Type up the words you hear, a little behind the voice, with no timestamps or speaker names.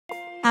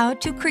How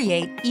to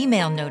create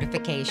email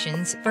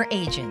notifications for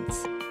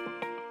agents.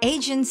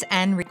 Agents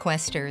and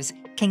requesters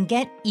can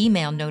get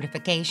email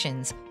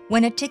notifications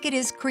when a ticket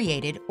is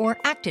created or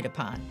acted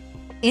upon.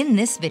 In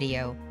this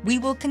video, we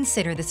will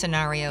consider the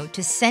scenario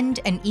to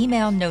send an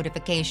email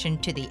notification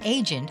to the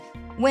agent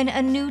when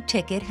a new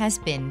ticket has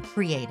been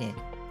created.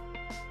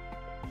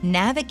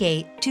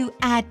 Navigate to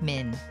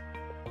Admin.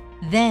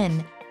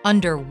 Then,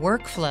 under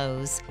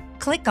Workflows,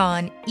 click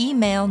on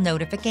Email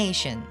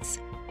Notifications.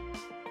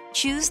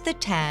 Choose the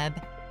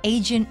tab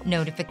Agent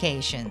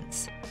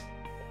Notifications.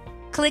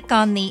 Click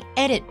on the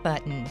Edit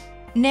button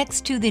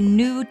next to the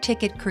New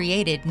Ticket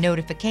Created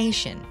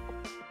notification.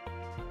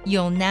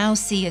 You'll now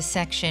see a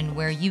section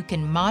where you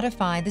can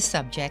modify the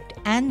subject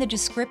and the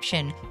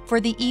description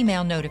for the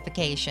email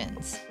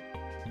notifications.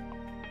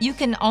 You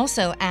can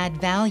also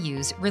add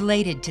values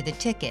related to the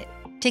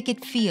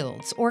ticket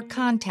fields, or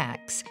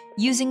contacts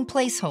using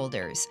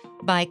placeholders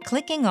by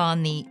clicking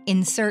on the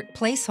Insert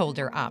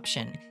Placeholder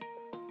option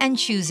and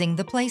choosing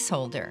the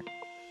placeholder.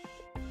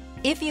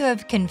 If you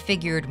have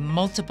configured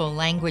multiple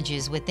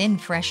languages within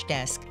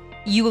Freshdesk,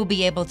 you will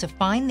be able to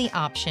find the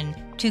option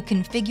to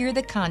configure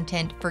the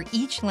content for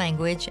each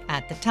language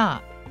at the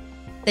top.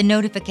 The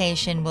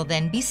notification will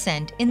then be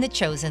sent in the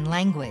chosen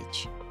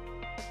language.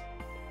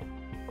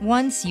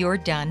 Once you're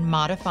done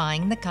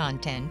modifying the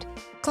content,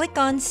 click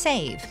on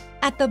Save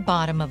at the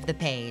bottom of the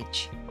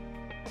page.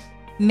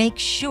 Make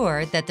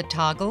sure that the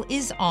toggle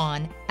is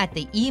on at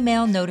the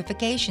Email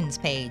Notifications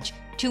page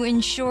to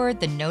ensure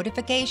the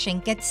notification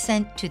gets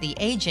sent to the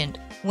agent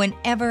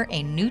whenever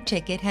a new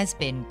ticket has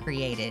been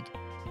created.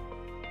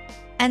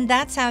 And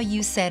that's how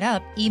you set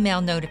up email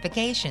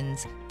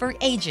notifications for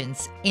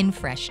agents in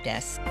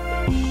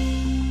Freshdesk.